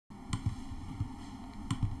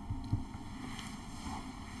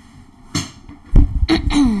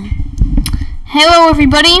Hello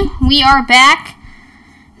everybody, we are back.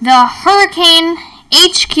 The Hurricane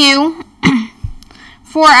HQ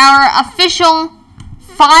for our official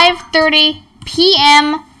 5:30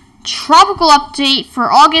 p.m. tropical update for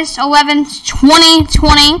August 11th,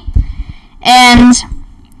 2020. And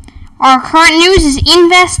our current news is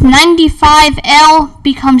Invest 95L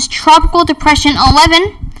becomes Tropical Depression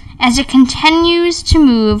 11 as it continues to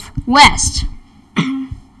move west.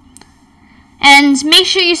 And make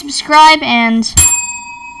sure you subscribe and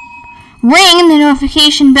ring the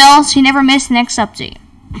notification bell so you never miss the next update.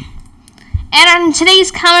 And on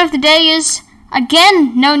today's comment of the day is,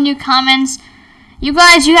 again, no new comments. You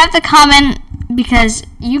guys, you have to comment because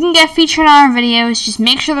you can get featured on our videos. Just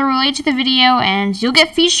make sure they're related to the video and you'll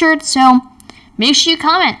get featured, so make sure you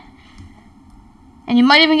comment. And you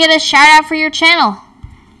might even get a shout out for your channel.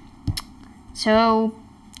 So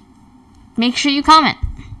make sure you comment.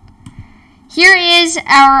 Here is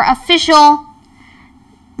our official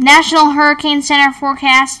National Hurricane Center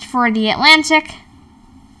forecast for the Atlantic.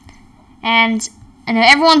 And I know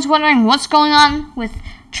everyone's wondering what's going on with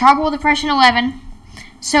Tropical Depression 11.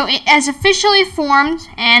 So it has officially formed,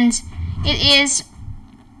 and it is,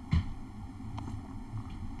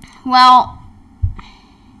 well,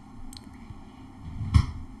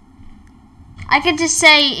 I could just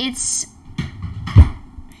say it's,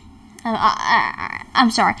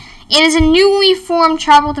 I'm sorry. It is a newly formed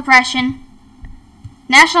tropical depression.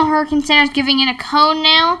 National Hurricane Center is giving it a cone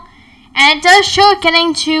now, and it does show it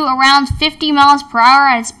getting to around 50 miles per hour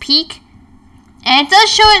at its peak. And it does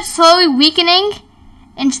show it slowly weakening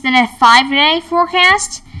into the 5-day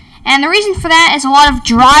forecast. And the reason for that is a lot of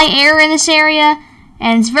dry air in this area,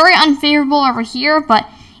 and it's very unfavorable over here. But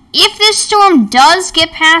if this storm does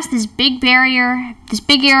get past this big barrier, this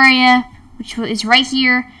big area, which is right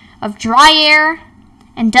here, of dry air,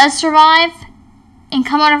 and does survive and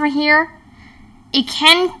come out over here, it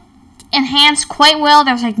can enhance quite well.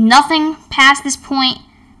 There's like nothing past this point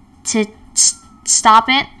to stop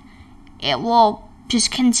it. It will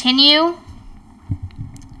just continue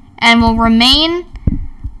and will remain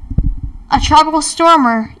a tropical storm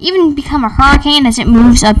or even become a hurricane as it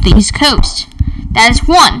moves up the East Coast. That is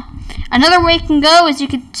one. Another way it can go is you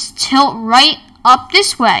could tilt right up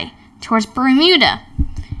this way towards Bermuda.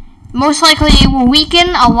 Most likely it will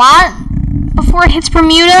weaken a lot before it hits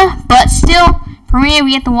Bermuda, but still, Bermuda,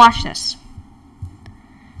 we have to watch this.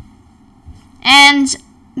 And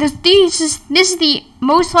this is the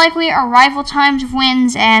most likely arrival times of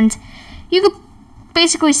winds, and you could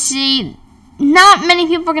basically see not many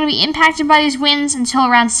people are going to be impacted by these winds until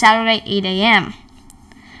around Saturday, 8 a.m.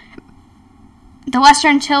 The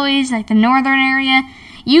Western Antilles, like the northern area,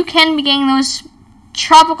 you can be getting those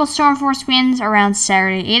tropical storm force winds around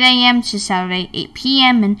Saturday 8 a.m. to Saturday 8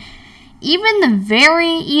 p.m. and even the very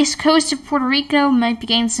east coast of Puerto Rico might be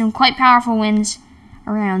getting some quite powerful winds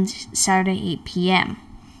around Saturday 8 p.m.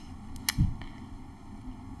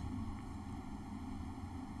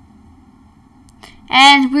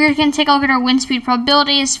 And we're going to take a look at our wind speed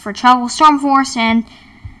probabilities for tropical storm force, and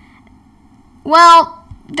well,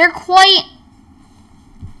 they're quite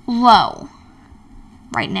low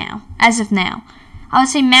right now, as of now. I would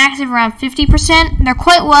say max of around 50%. They're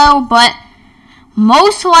quite low, but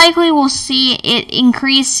most likely we'll see it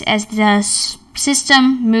increase as the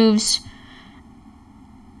system moves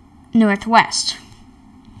northwest.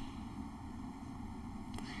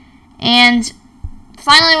 And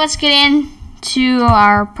finally, let's get into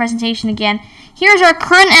our presentation again. Here's our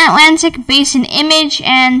current Atlantic Basin image,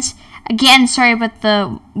 and again, sorry about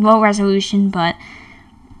the low resolution, but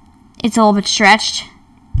it's a little bit stretched.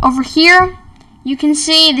 Over here, you can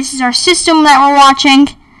see this is our system that we're watching,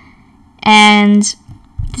 and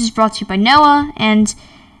this is brought to you by NOAA, and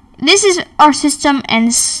this is our system, and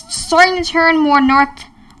it's starting to turn more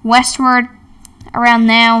northwestward around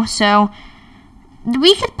now, so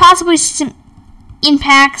we could possibly see some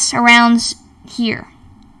impacts around here.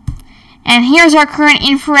 And here's our current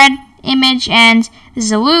infrared image, and this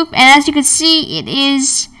is a loop, and as you can see, it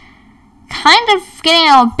is kind of getting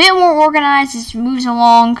a bit more organized as it moves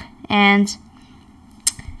along, and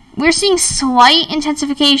we're seeing slight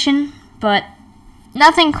intensification, but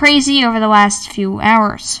nothing crazy over the last few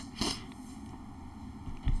hours.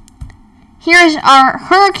 Here's our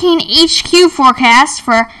Hurricane HQ forecast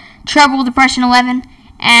for Tropical Depression 11,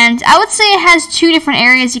 and I would say it has two different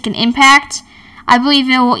areas it can impact. I believe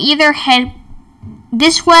it will either head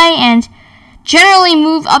this way and generally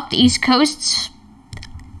move up the East Coast.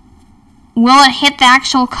 Will it hit the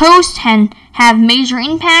actual coast and have major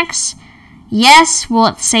impacts? Yes. Will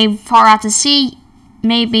it stay far out to sea?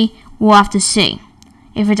 Maybe. We'll have to see.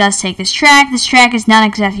 If it does take this track is not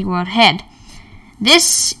exactly where it head.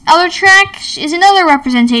 This other track is another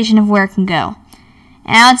representation of where it can go.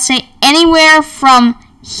 And I would say anywhere from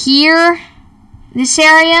here, this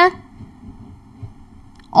area,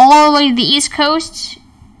 all the way to the East Coast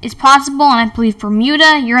is possible. And I believe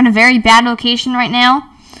Bermuda, you're in a very bad location right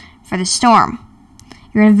now for the storm.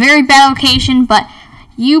 You're in a very bad location, but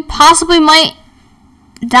you possibly might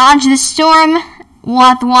dodge the storm. We'll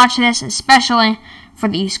have to watch this, especially for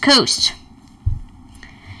the East Coast.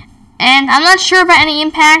 And I'm not sure about any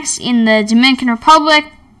impacts in the Dominican Republic,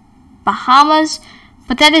 Bahamas,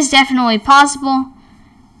 but that is definitely possible.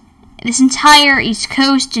 This entire East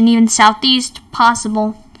Coast and even Southeast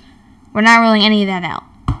possible. We're not ruling any of that out.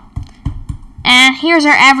 And here's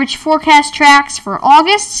our average forecast tracks for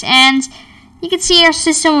August, and you can see our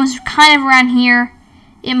system was kind of around here.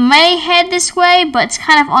 It may head this way, but it's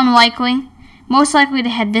kind of unlikely. Most likely to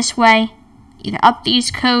head this way, either up the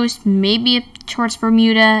East Coast, maybe up towards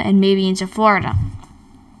Bermuda, and maybe into Florida.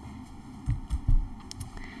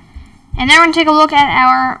 And now we're going to take a look at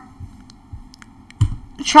our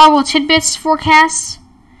Tropical Tidbits forecasts.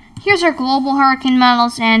 Here's our global hurricane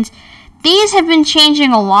models, and these have been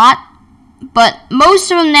changing a lot, but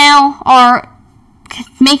most of them now are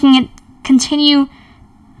making it continue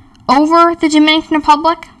over the Dominican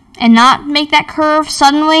Republic and not make that curve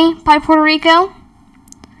suddenly by Puerto Rico.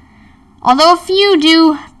 Although a few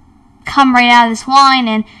do come right out of this line,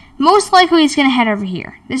 and most likely it's going to head over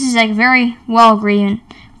here. This is like very well agreed,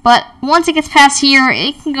 but once it gets past here,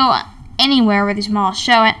 it can go anywhere where these models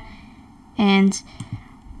show it, and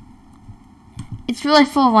it's really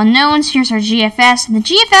full of unknowns. Here's our GFS, and the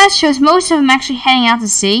GFS shows most of them actually heading out to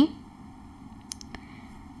sea.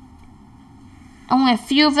 Only a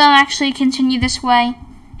few of them actually continue this way.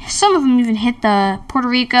 Some of them even hit the Puerto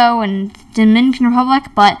Rico and Dominican Republic,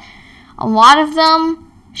 but a lot of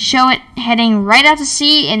them show it heading right out to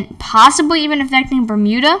sea and possibly even affecting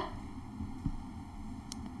Bermuda.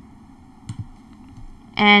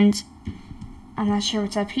 And I'm not sure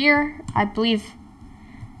what's up here. I believe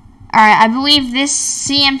this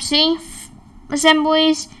CMC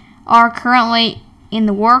assemblies are currently in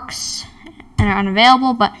the works and are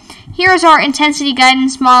unavailable, but here's our intensity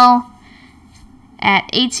guidance model at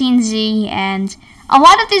 18Z, and a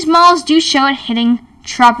lot of these models do show it hitting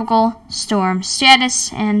tropical storm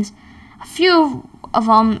status, and a few of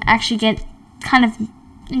them actually get kind of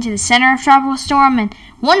into the center of tropical storm, and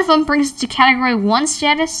one of them brings it to category 1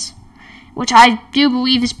 status, which I do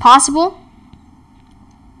believe is possible.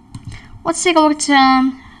 Let's take a look at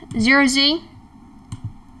 0Z.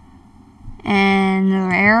 And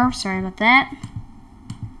another error, sorry about that.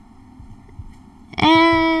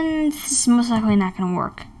 And this is most likely not going to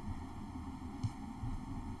work.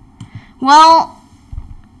 Well,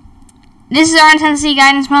 this is our intensity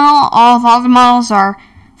guidance model. All of the other models are,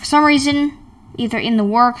 for some reason, either in the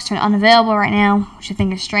works or unavailable right now, which I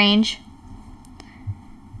think is strange.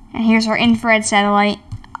 And here's our infrared satellite.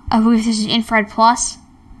 I believe this is infrared plus.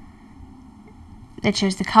 That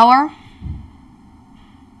shows the color.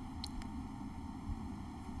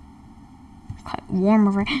 Quite warm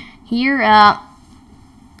over here.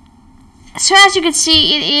 So as you can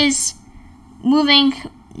see, it is moving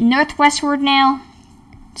northwestward now.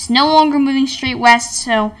 It's no longer moving straight west,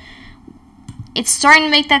 so it's starting to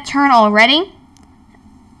make that turn already.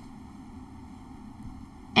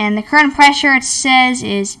 And the current pressure, it says,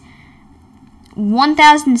 is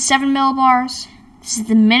 1,007 millibars. This is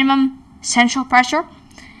the minimum central pressure.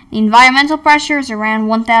 The environmental pressure is around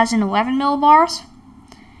 1,011 millibars.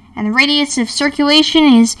 And the radius of circulation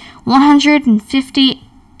is 150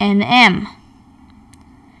 nm.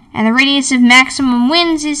 And the radius of maximum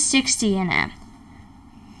winds is 60 nm.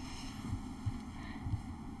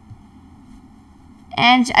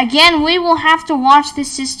 And again, we will have to watch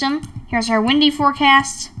this system. Here's our windy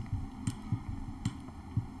forecast.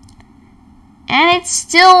 And it's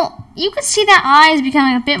still, you can see that eye is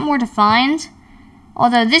becoming a bit more defined.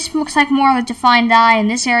 Although this looks like more of a defined eye, and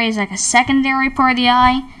this area is like a secondary part of the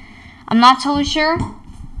eye. I'm not totally sure.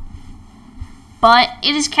 But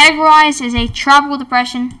it is categorized as a tropical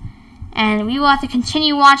depression. And we will have to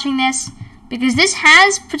continue watching this, because this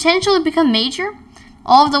has potentially become major.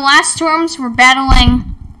 All of the last storms were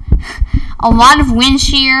battling a lot of wind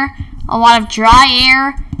shear, a lot of dry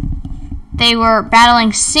air. They were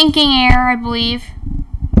battling sinking air, I believe.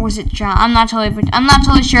 Or was it dry? I'm not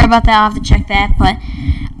totally sure about that. I'll have to check that. But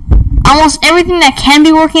almost everything that can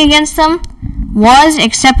be working against them was,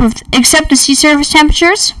 except the sea surface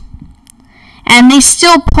temperatures. And they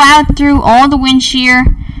still plowed through all the wind shear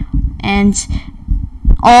and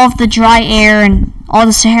all of the dry air and all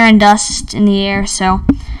the Saharan dust in the air. So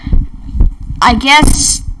I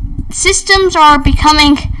guess systems are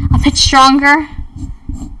becoming a bit stronger,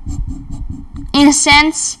 in a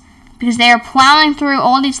sense, because they are plowing through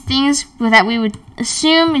all these things that we would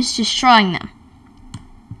assume is destroying them.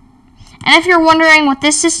 And if you're wondering what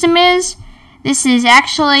this system is, this is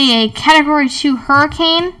actually a Category 2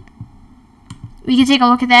 hurricane. We can take a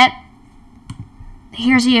look at that.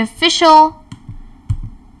 Here's the official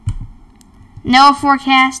NOAA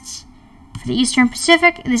forecasts for the Eastern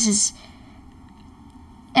Pacific. This is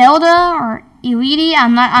Elda or Elidi.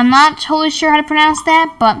 I'm not totally sure how to pronounce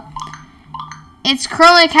that, but it's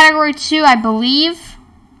currently a Category 2, I believe.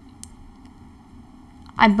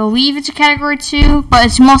 I believe it's a Category 2, but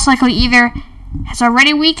it's most likely either has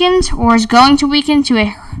already weakened or is going to weaken to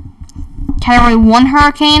a Category 1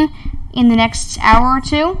 hurricane in the next hour or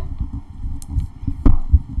two.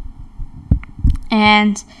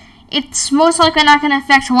 And it's most likely not going to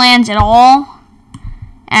affect lands at all.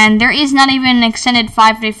 And there is not even an extended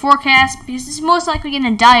 5-day forecast because it's most likely going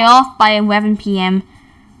to die off by 11 p.m.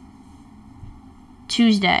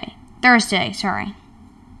 Thursday, sorry.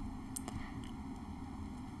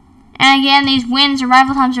 And again, these winds,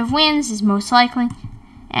 arrival times of winds is most likely.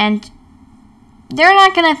 And they're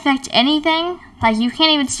not going to affect anything. Like, you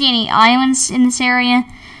can't even see any islands in this area.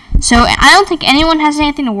 So I don't think anyone has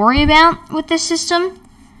anything to worry about with this system.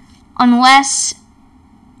 Unless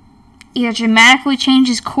either dramatically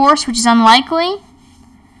changes course, which is unlikely,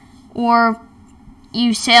 or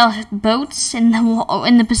you sail boats in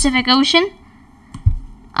the Pacific Ocean.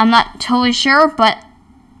 I'm not totally sure, but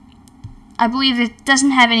I believe it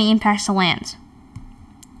doesn't have any impacts to land.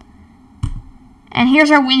 And here's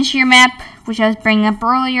our wind shear map, which I was bringing up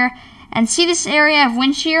earlier. And see this area of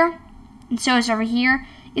wind shear? And so is over here.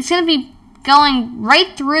 It's going to be going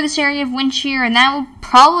right through this area of wind shear, and that will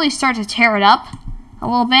probably start to tear it up a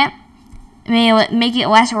little bit. Maybe make it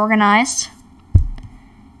less organized.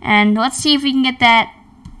 And let's see if we can get that.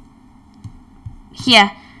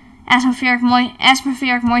 Yeah, atmospheric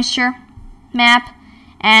moisture map.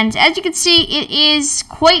 And as you can see, it is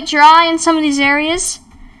quite dry in some of these areas.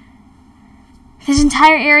 This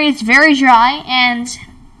entire area is very dry, and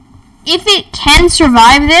if it can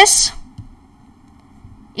survive this,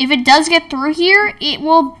 if it does get through here, it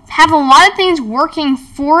will have a lot of things working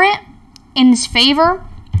for it in its favor.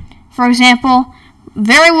 For example,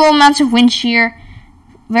 very low amounts of wind shear,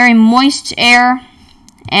 very moist air,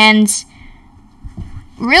 and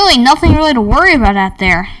really nothing really to worry about out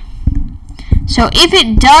there. So if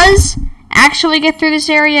it does actually get through this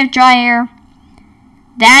area of dry air,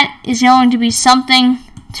 that is going to be something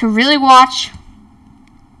to really watch,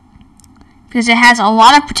 because it has a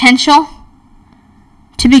lot of potential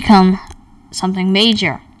to become something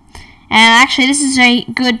major. And actually, this is a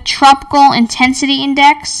good tropical intensity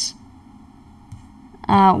index.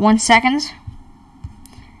 1 second.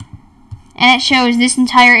 And it shows this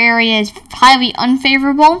entire area is highly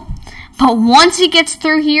unfavorable. But once it gets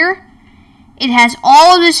through here, it has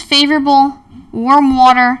all of this favorable warm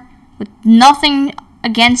water with nothing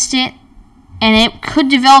against it. And it could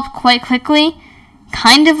develop quite quickly,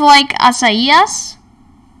 kind of like Isaias,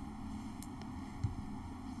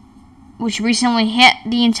 which recently hit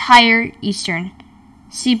the entire eastern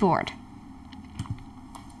seaboard.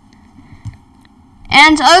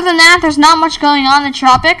 And other than that, there's not much going on in the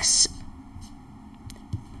tropics.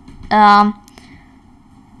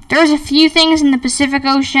 There's a few things in the Pacific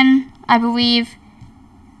Ocean, I believe,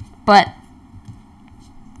 but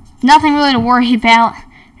nothing really to worry about.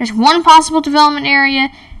 There's one possible development area.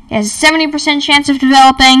 It has a 70% chance of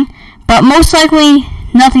developing, but most likely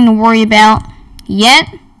nothing to worry about yet.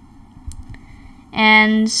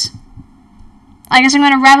 And I guess I'm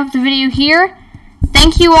going to wrap up the video here.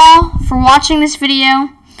 Thank you all for watching this video.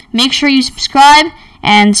 Make sure you subscribe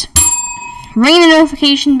and ring the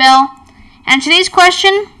notification bell. And today's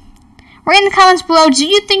question, write in the comments below, do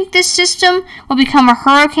you think this system will become a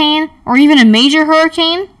hurricane or even a major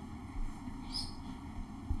hurricane?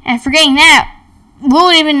 And forgetting that, will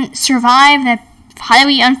it even survive that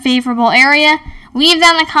highly unfavorable area? Leave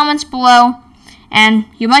that in the comments below, and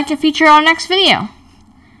you might get featured on the next video.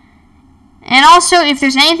 And also, if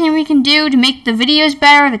there's anything we can do to make the videos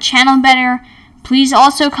better, the channel better, please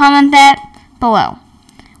also comment that below.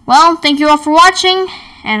 Well, thank you all for watching,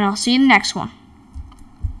 and I'll see you in the next one.